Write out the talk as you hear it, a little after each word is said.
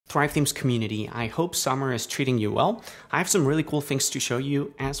Thrive Themes community, I hope summer is treating you well. I have some really cool things to show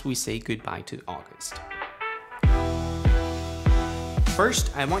you as we say goodbye to August.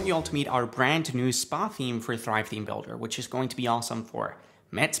 First, I want you all to meet our brand new spa theme for Thrive Theme Builder, which is going to be awesome for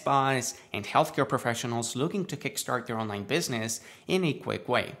med spas and healthcare professionals looking to kickstart their online business in a quick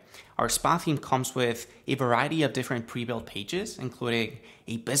way. Our spa theme comes with a variety of different pre-built pages, including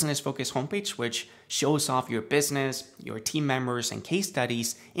a business-focused homepage, which shows off your business, your team members, and case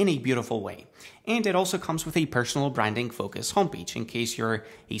studies in a beautiful way. And it also comes with a personal branding-focused homepage in case you're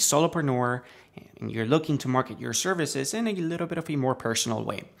a solopreneur and you're looking to market your services in a little bit of a more personal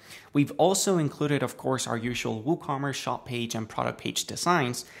way. We've also included, of course, our usual WooCommerce shop page and product page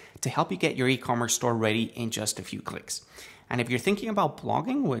designs to help you get your e-commerce store ready in just a few clicks. And if you're thinking about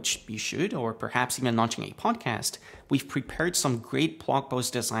blogging, which you should, or perhaps even launching a podcast, we've prepared some great blog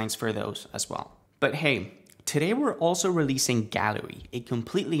post designs for those as well. But hey, today we're also releasing Gallery, a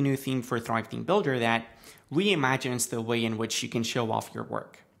completely new theme for Thrive Theme Builder that reimagines the way in which you can show off your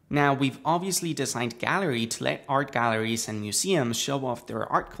work. Now, we've obviously designed Gallery to let art galleries and museums show off their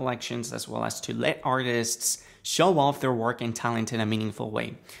art collections, as well as to let artists show off their work and talent in a meaningful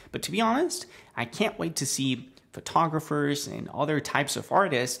way. But to be honest, I can't wait to see photographers and other types of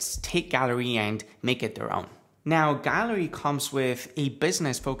artists take Gallery and make it their own. Now, Gallery comes with a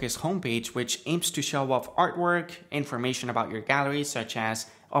business-focused homepage which aims to show off artwork, information about your gallery, such as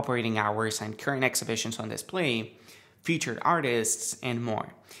operating hours and current exhibitions on display, featured artists, and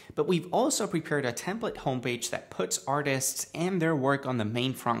more. But we've also prepared a template homepage that puts artists and their work on the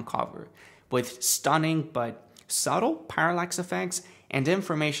main front cover, with stunning but subtle parallax effects and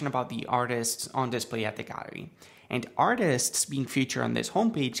information about the artists on display at the gallery. And artists being featured on this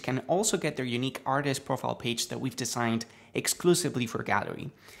homepage can also get their unique artist profile page that we've designed exclusively for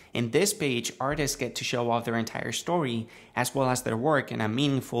Gallery. In this page, artists get to show off their entire story as well as their work in a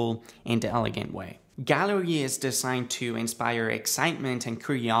meaningful and elegant way. Gallery is designed to inspire excitement and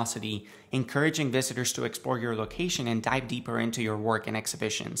curiosity, encouraging visitors to explore your location and dive deeper into your work and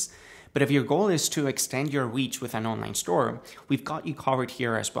exhibitions. But if your goal is to extend your reach with an online store, we've got you covered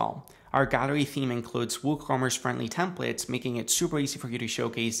here as well. Our Gallery theme includes WooCommerce friendly templates, making it super easy for you to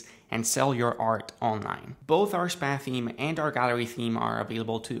showcase and sell your art online. Both our Spa theme and our Gallery theme are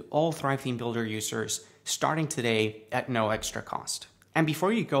available to all Thrive Theme Builder users starting today at no extra cost. And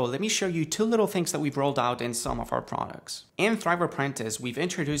before you go, let me show you two little things that we've rolled out in some of our products. In Thrive Apprentice, we've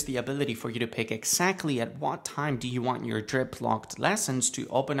introduced the ability for you to pick exactly at what time do you want your drip-locked lessons to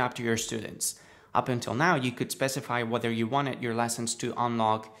open up to your students. Up until now, you could specify whether you wanted your lessons to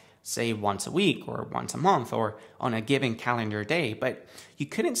unlock, say, once a week or once a month or on a given calendar day, but you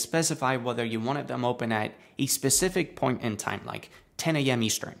couldn't specify whether you wanted them open at a specific point in time, like 10 a.m.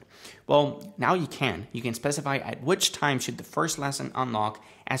 Eastern. Well, now you can. You can specify at which time should the first lesson unlock,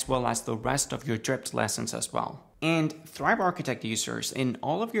 as well as the rest of your dripped lessons as well. And Thrive Architect users, in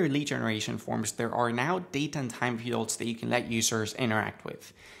all of your lead generation forms, there are now date and time fields that you can let users interact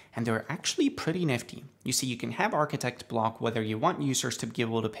with. And they're actually pretty nifty. You see, you can have Architect block whether you want users to be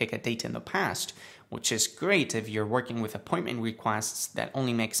able to pick a date in the past, which is great if you're working with appointment requests that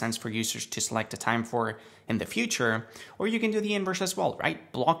only make sense for users to select a time for in the future, or you can do the inverse as well, right?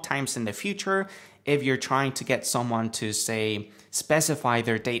 Block times in the future if you're trying to get someone to, say, specify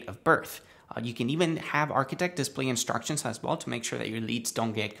their date of birth. You can even have Architect display instructions as well to make sure that your leads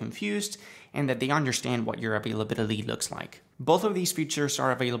don't get confused and that they understand what your availability looks like. Both of these features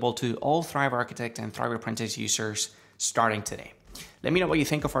are available to all Thrive Architect and Thrive Apprentice users starting today. Let me know what you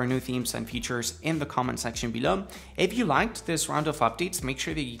think of our new themes and features in the comment section below. If you liked this round of updates, make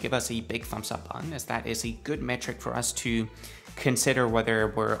sure that you give us a big thumbs up button, as that is a good metric for us to consider whether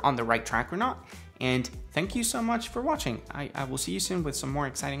we're on the right track or not. And thank you so much for watching. I will see you soon with some more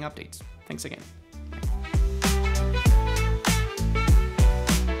exciting updates. Thanks again.